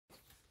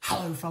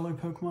Hello fellow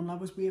Pokemon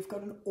lovers, we have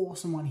got an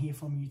awesome one here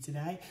from you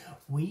today.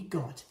 We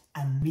got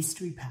a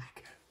mystery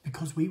pack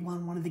because we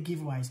won one of the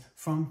giveaways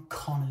from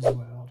Connor's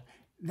World.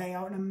 They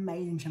are an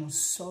amazing channel,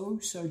 so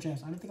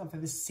generous. I don't think I've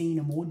ever seen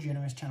a more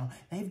generous channel.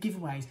 They have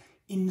giveaways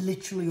in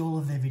literally all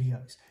of their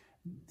videos.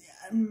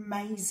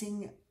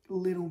 Amazing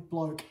little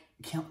bloke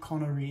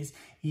Connor is.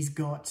 He's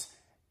got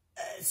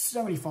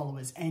so many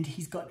followers and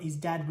he's got his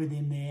dad with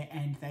him there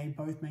and they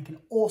both make an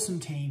awesome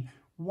team.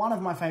 One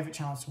of my favorite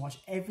channels to watch.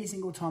 Every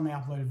single time they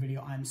upload a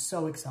video, I'm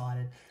so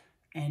excited.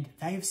 And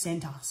they have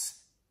sent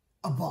us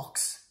a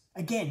box.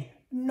 Again,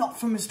 not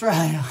from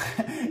Australia.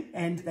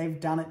 And they've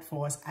done it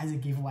for us as a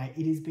giveaway.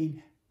 It has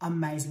been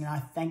amazing. And I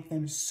thank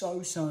them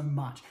so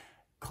much.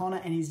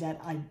 Connor and his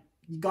dad,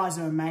 you guys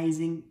are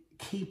amazing.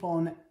 Keep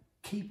on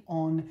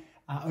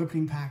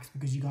opening packs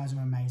because you guys are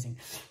amazing.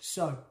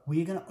 So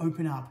we're going to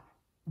open up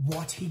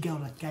what he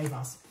gave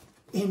us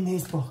in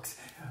this box.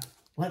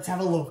 Let's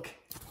have a look.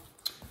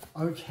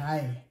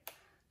 Okay,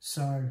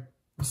 so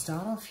we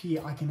start off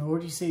here. I can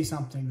already see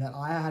something that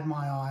I had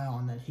my eye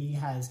on that he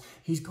has.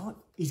 He's got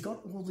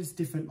all this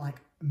different like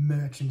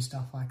merch and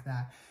stuff like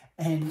that.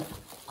 And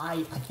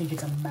I think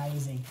it's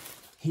amazing.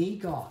 He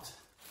got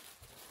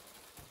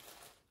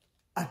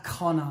a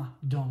Connor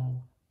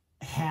doll.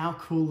 How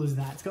cool is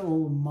that? It's got a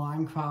little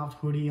Minecraft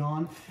hoodie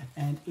on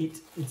and it's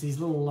his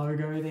little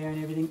logo there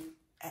and everything.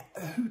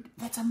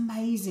 That's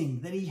amazing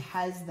that he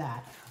has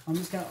that. I'm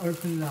just going to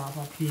open it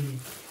up here.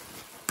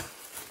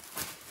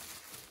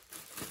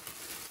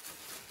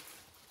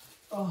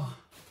 Oh,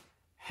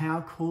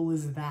 how cool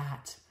is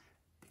that?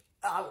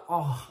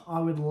 Oh, I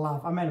would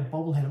love, I made a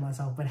bobblehead of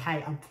myself, but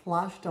hey, a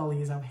plush dolly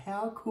is up.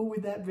 How cool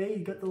would that be?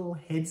 You got the little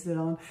headset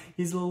on,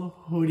 his little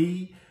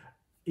hoodie.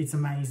 It's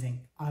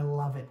amazing. I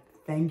love it.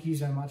 Thank you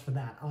so much for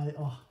that.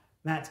 Oh,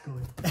 that's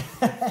good.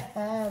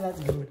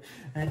 That's good.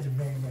 That's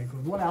very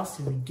good. What else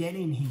did we get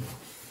in here?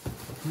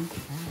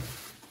 Okay.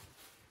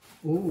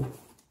 Oh,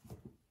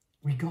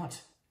 we got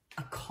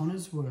a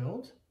Connor's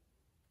World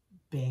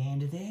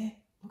band there.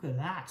 Look at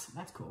that.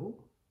 That's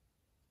cool.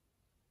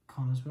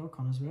 Connor's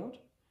World.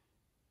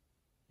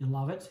 You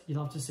love it. You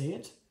love to see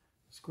it.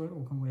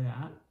 Squirtle can wear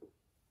that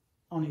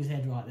on his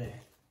head right there.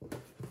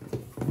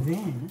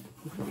 Then,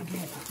 what do we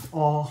get?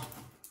 Oh,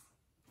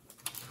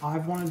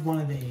 I've wanted one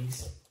of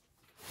these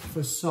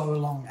for so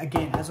long.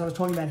 Again, as I was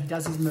talking about, he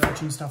does his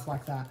merch and stuff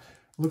like that.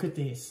 Look at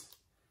this.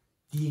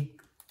 The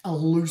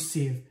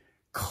elusive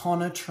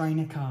Connor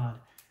trainer card.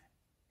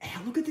 Hey,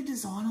 look at the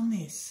design on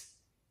this.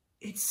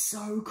 It's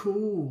so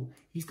cool.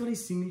 He's got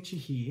his signature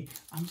here.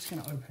 I'm just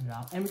going to open it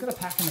up. And we've got a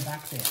pack in the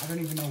back there. I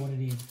don't even know what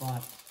it is,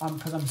 but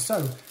because I'm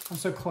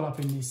so caught up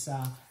in this,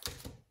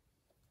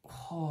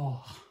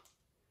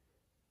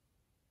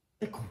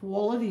 the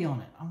quality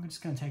on it. I'm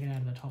just going to take it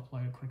out of the top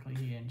load quickly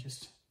here and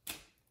just,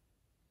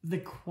 the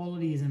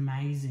quality is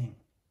amazing.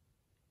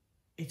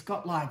 It's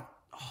got like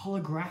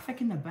holographic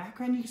in the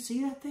background. You can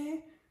see that there?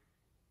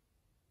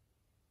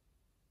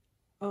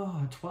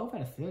 Oh, 12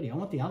 out of 30. I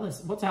want the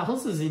others. What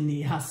else is in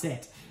the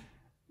set?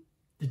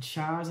 The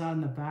Charizard in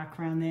the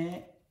background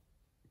there.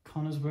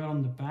 Connor's World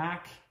on the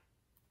back.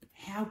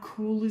 How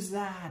cool is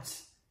that?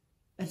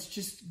 It's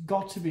just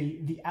got to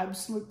be the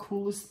absolute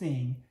coolest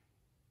thing.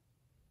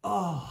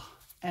 Oh,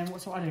 and I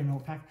don't even know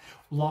what pack.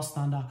 Lost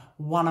Thunder.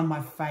 One of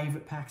my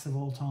favorite packs of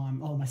all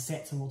time. Oh, my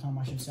sets of all time,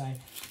 I should say.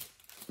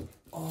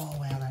 Oh,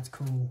 wow, that's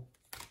cool.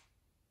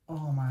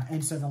 Oh, my.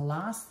 And so the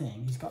last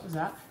thing he's got is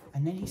that.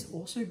 And then he's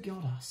also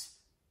got us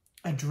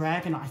a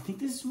Dragonite. I think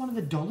this is one of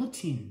the dollar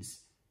tins.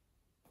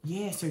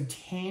 Yeah, so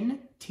 10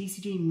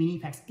 TCG mini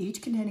packs,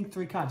 each containing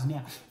 3 cards.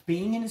 Now,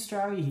 being in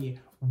Australia here,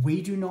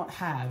 we do not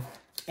have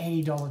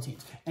any dollar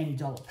tins, any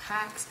dollar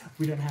packs.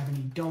 We don't have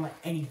any dollar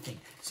anything.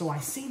 So I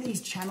see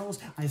these channels.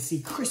 I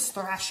see Chris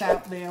Thrash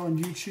out there on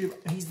YouTube.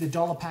 He's the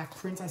dollar pack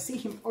prince. I see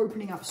him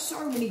opening up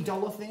so many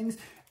dollar things.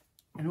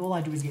 And all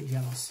I do is get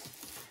jealous.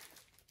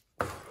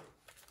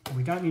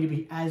 We don't need to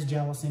be as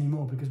jealous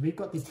anymore because we've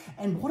got this.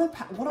 And what I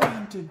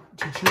want to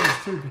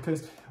choose too,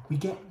 because we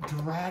get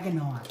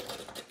Dragonite.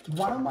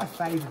 One of my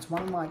favorites,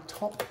 one of my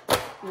top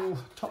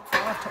 5, top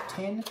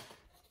 10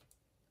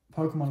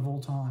 Pokemon of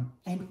all time.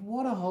 And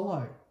what a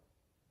holo.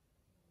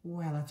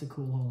 Wow, that's a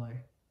cool holo.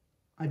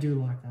 I do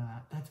like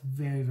that. That's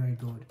very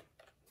good.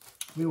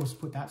 We always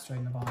put that straight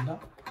in the binder.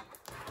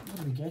 What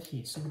do we get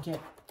here? So we get,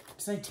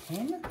 say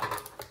 10?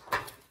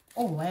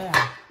 Oh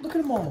wow, look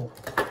at them all.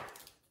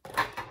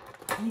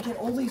 And you get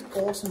all these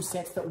awesome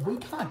sets that we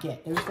can't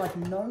get. There's like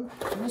no,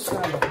 in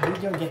Australia, we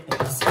don't get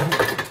these.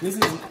 This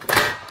is,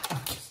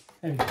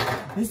 there we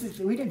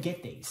go. We don't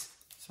get these.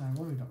 So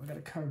what have we got? We've got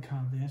a code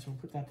card there, so we'll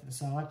put that to the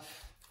side.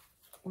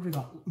 What have we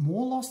got?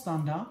 More Lost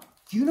Thunder,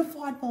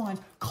 Unified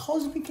Minds,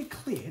 Cosmic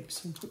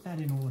Eclipse, we'll put that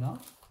in order.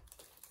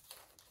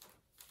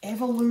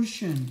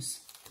 Evolutions,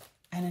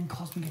 and then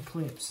Cosmic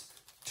Eclipse.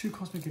 Two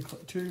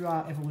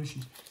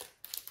Evolutions.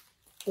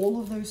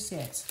 All of those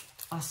sets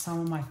are some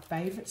of my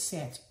favorite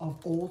sets of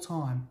all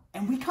time.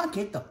 And we can't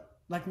get them.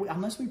 Like,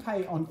 unless we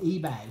pay on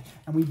eBay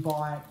and we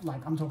buy, like,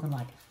 I'm talking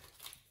like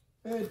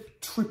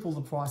triple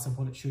the price of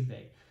what it should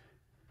be.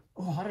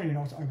 Oh, I don't even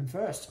know what to open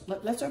first.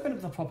 Let's open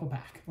up the proper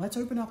pack. Let's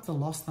open up the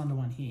Lost Thunder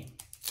one here.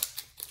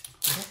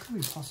 What could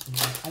we possibly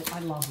do? I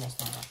love Lost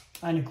Thunder.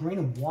 And a green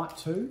and white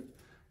too.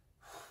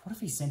 What if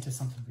he sent us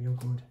something real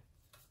good?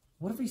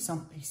 What if he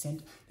sent...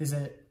 There's oh,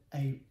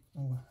 it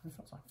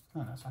feels like...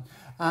 No, that's fine.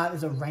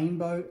 There's a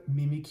Rainbow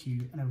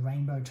Mimikyu and a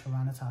Rainbow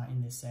Tyranitar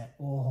in this set.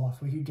 Oh, if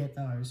we could get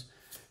those.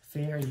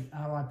 Fairy,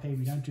 RIP,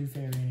 we don't do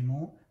Fairy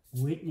anymore.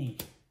 Whitney,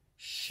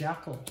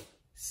 Shuckle,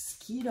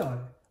 Skiddo,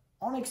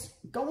 Onyx,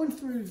 going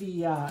through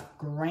the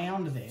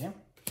ground there.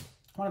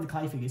 One of the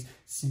clay figures,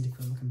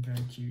 Cyndaquil looking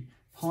very cute.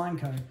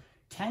 Pineco,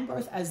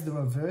 Tangrowth as the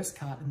reverse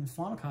card, and the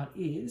final card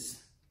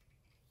is...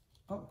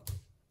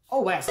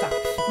 Oh, wow, stuck.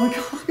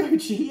 Lucario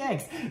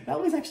GX. That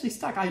was actually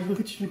stuck. I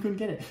literally couldn't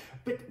get it.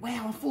 But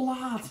wow, a full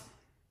art.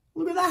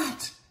 Look at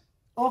that.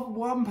 Off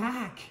one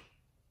pack.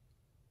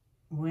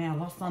 Wow,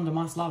 Lost Thunder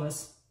must love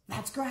us.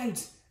 That's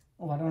great.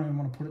 Oh, I don't even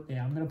want to put it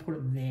there. I'm going to put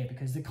it there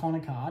because the Connor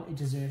card, it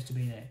deserves to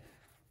be there.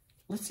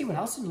 Let's see what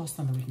else in Lost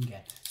Thunder we can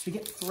get. So we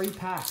get 3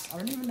 packs. I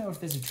don't even know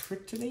if there's a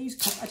trick to these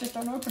because I just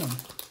don't open them.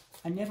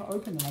 I never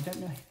open them. I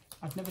don't know.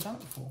 I've never done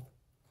it before.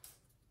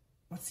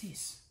 What's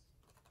this?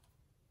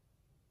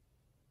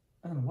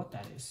 I don't know what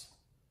that is.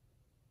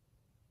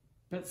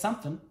 But it's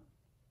something.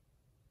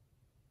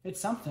 It's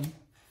something.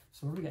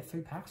 So what do we get?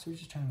 3 packs? So we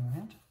just turn them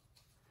around.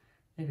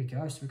 There we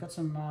go. So we've got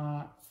some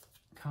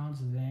cards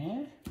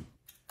there.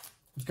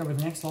 Let's go with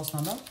the next Lost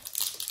Thunder.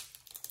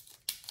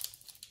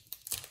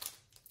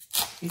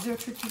 Is there a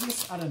trick to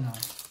this? I don't know.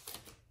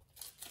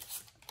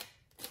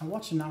 I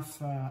watch enough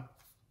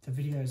the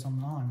videos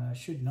online that I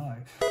should know.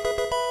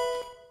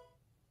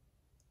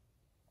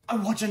 I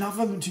watch enough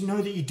of them to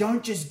know that you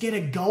don't just get a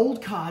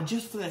gold card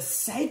just for the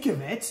sake of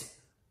it.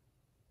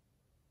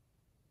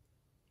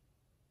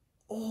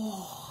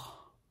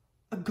 Oh,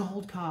 a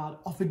gold card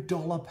off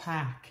 $1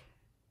 pack.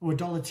 Or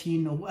 $1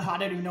 tin, or I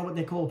don't even know what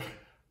they're called.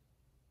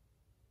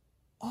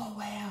 Oh,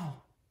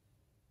 wow.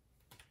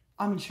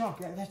 I'm in shock.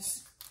 That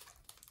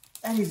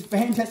is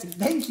fantastic.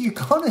 Thank you,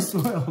 Connor's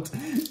World.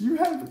 You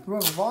have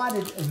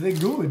provided the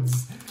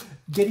goods.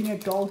 Getting a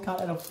gold card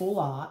and a full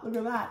art. Look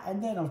at that.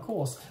 And then, of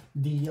course,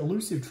 the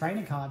elusive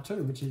trainer card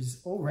too, which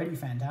is already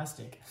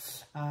fantastic.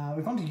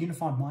 We've gone to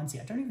Unified Minds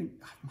here. I don't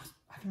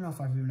know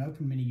if I've even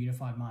opened many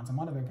Unified Minds. I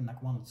might have opened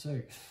like 1 or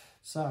 2.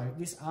 So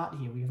this art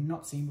here, we have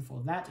not seen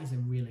before. That is a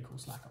really cool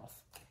slack off.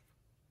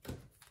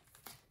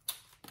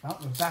 Well,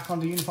 we're back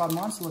onto Unified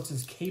Minds, so let's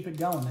just keep it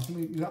going. I think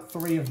we've got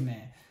 3 of them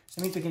there. So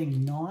that means we're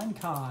getting 9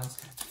 cards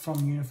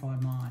from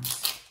Unified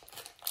Minds.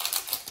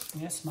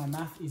 Yes, my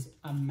math is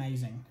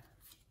amazing.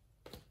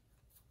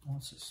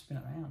 Let's just spin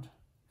it around.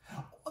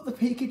 Oh, the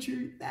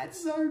Pikachu.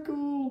 That's so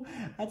cool.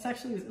 That's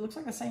actually, it looks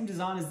like the same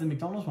design as the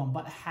McDonald's one,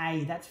 but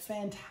hey, that's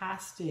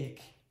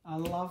fantastic. I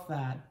love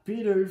that.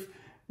 Bidoof,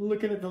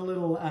 looking at the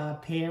little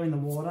pear in the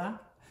water.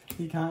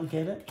 You can't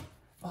get it.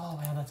 Oh,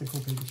 wow, that's a cool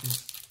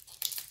Pikachu.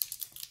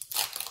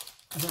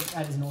 I thought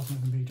that is an awesome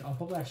looking Pikachu. I'll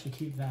probably actually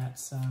keep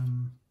that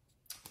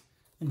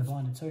in the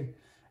binder too.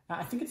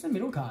 I think it's the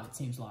middle card, it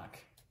seems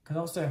like. Because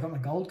also I've got my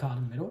gold card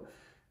in the middle.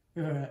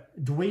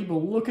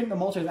 Dweeble, look at the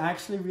Moltres. I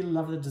actually really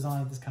love the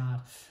design of this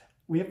card.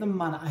 We have the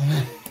mana.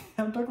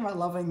 I'm talking about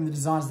loving the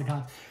designs of the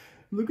cards.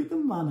 Look at the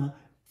mana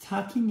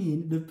tucking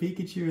in the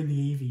Pikachu and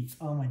the Eevee.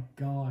 Oh my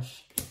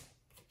gosh.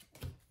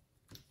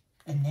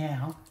 And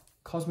now,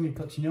 Cosmic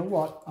Eclipse. You know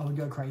what I would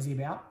go crazy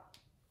about?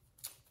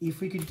 If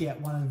we could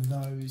get one of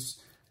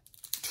those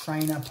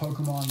trainer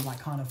Pokemon, like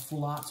kind of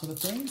full art sort of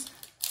things.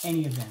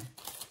 Any of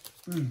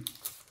them.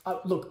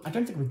 Look, I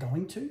don't think we're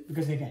going to,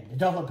 because again,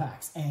 the $1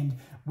 packs, and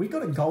we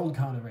got a gold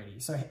card already,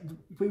 so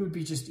we would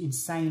be just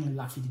insanely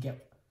lucky to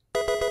get.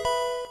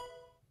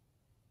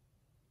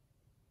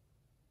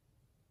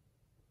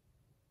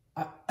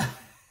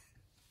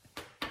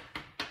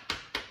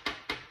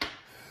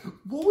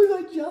 What was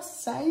I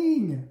just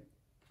saying?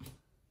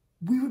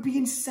 We would be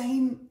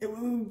insane. We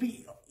would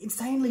be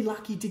insanely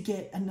lucky to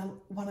get another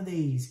one of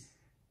these.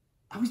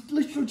 I was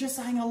literally just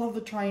saying I love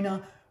the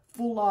trainer,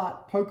 full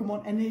art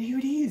Pokemon, and then here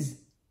it is.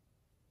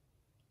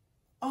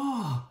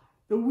 Oh,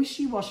 the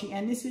Wishy-Washy,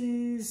 and this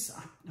is,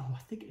 I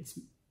think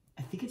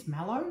it's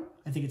Mallow.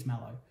 I think it's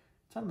Mallow.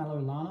 Is that Mallow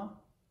Lana?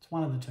 It's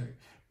one of the 2.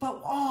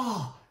 But,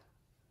 oh,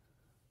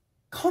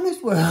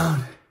 Connor's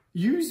World,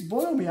 you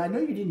spoiled me. I know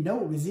you didn't know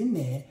what was in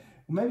there.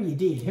 Well, maybe you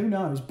did, who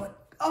knows.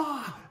 But,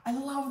 oh, I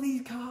love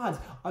these cards.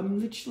 I'm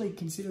literally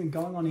considering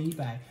going on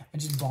eBay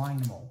and just buying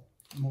them all.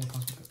 More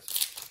Cosmic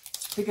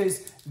Eclipse.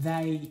 Because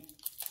they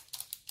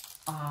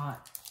are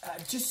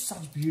just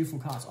such beautiful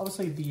cards.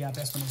 Obviously, the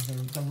best one is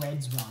the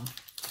Reds one.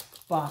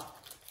 But,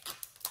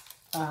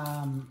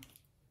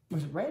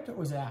 was it Red or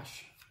was it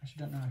Ash? I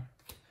actually don't know.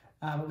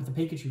 But with the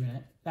Pikachu in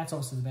it, that's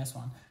also the best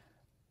one.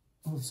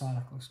 Oh, the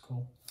Psyduck looks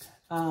cool.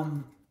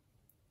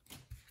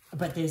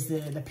 But there's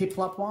the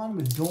Piplup one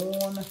with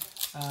Dawn.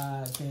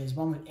 There's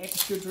one with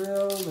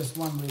Excadrill. There's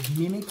one with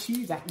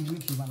Mimikyu. That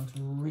Mimikyu one looks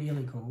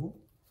really cool.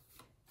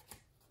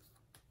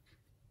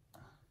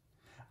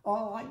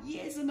 Oh,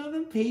 yes,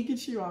 another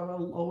Pikachu. I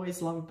will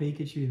always love a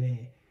Pikachu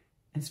there.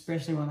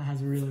 Especially one that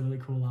has really, really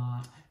cool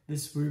art.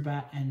 this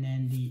Swoobat, and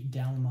then the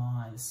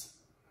Dhelmise.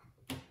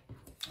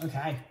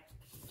 Okay,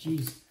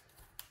 geez.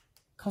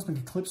 Cosmic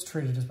Eclipse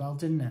treated as well,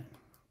 didn't it?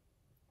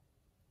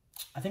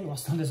 I think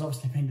Lost Thunder's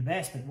obviously been the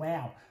best, but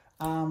wow.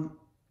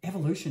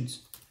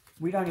 Evolutions.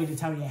 We don't need to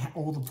tell you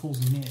all the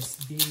pulls in this.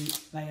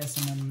 They are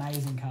some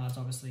amazing cards,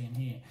 obviously, in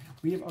here.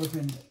 We have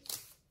opened,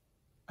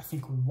 I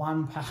think,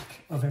 1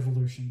 pack of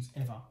Evolutions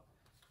ever.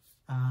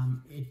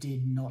 It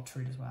did not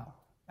treat as well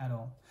at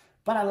all.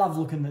 But I love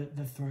looking at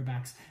the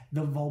throwbacks.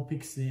 The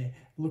Vulpix there,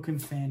 looking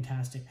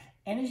fantastic.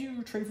 Energy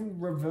Retrieval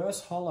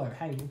Reverse Holo.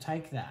 Hey, we'll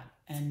take that.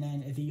 And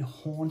then the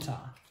Haunter.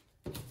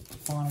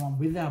 Final one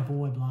with our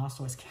boy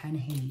Blastoise. Can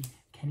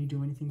he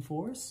do anything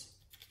for us?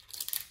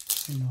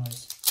 Who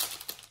knows?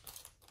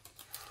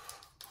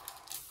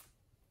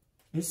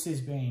 This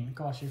has been,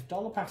 gosh, if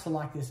dollar packs are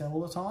like this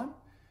all the time,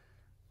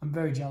 I'm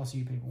very jealous of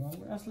you people.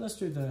 Well, let's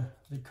do the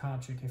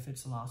card trick if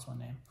it's the last one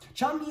there.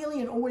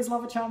 Charmeleon, always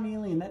love a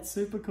Charmeleon. That's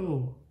super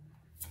cool.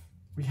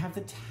 We have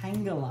the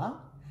Tangela,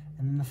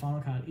 and then the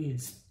final card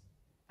is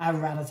a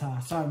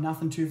Rattata. So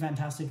nothing too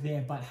fantastic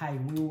there, but hey,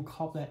 we will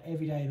cop that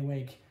every day of the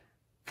week.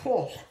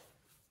 Oh.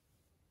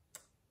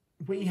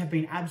 We have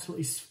been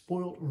absolutely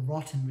spoilt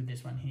rotten with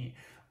this one here.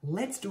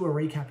 Let's do a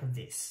recap of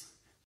this.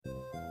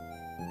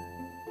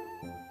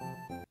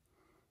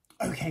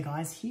 Okay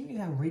guys, here is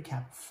our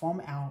recap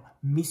from our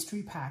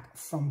mystery pack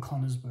from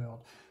Connor's World.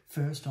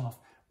 First off,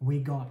 we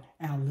got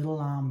our little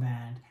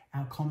armband,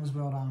 our Connor's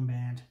World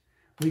armband.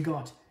 We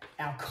got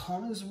our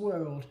Connor's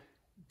World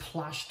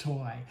plush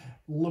toy,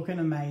 looking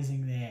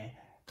amazing there.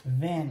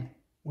 Then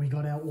we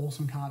got our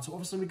awesome cards. So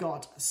obviously we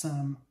got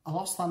a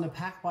Lost Thunder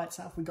pack by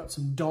itself. We got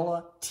some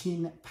dollar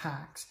tin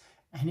packs,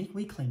 and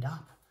we cleaned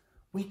up.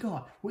 We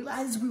got,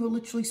 as we were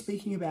literally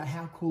speaking about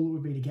how cool it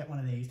would be to get one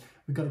of these,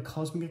 we got a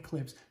Cosmic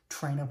Eclipse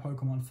Trainer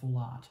Pokemon Full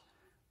Art.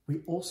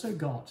 We also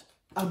got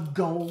a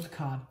gold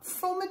card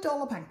from a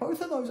dollar pack.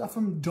 Both of those are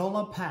from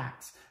dollar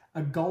packs.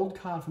 A gold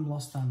card from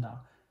Lost Thunder.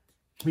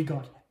 We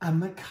got a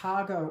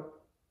Magcargo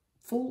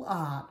Full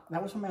Art.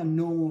 That was from our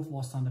normal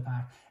Lost Thunder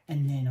pack.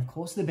 And then, of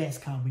course, the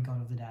best card we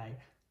got of the day.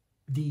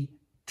 The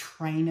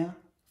Trainer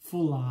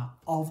Full Art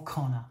of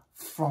Connor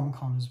from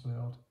Connor's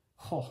World.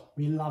 Oh,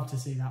 we love to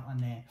see that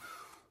one there.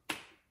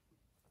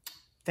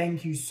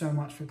 Thank you so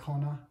much for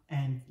Connor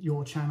and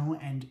your channel.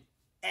 And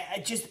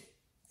just,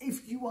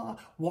 if you are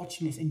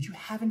watching this and you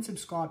haven't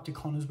subscribed to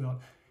Connor's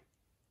World,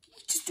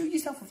 just do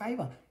yourself a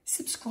favor.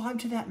 Subscribe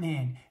to that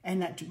man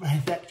and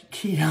that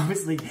kid,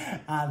 obviously.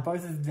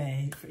 Both of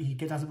them, he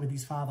does it with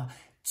his father.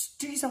 Just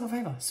do yourself a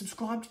favor.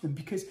 Subscribe to them,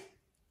 because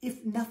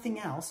if nothing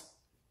else,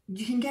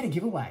 you can get a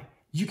giveaway.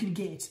 You're going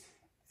to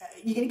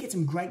get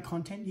some great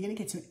content. You're going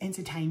to get some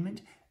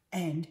entertainment.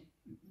 And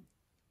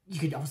you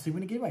could obviously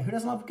win a giveaway. Who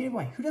doesn't love a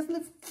giveaway? Who doesn't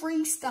love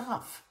free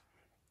stuff?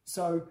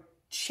 So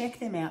check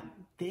them out.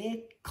 Their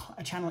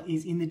channel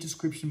is in the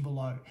description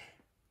below.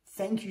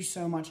 Thank you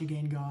so much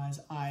again, guys.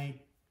 I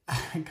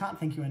can't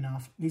thank you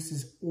enough. This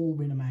has all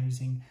been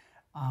amazing.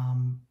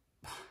 I'm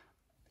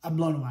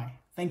blown away.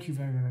 Thank you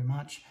very, very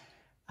much.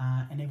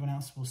 And everyone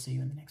else, we'll see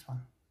you in the next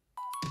one.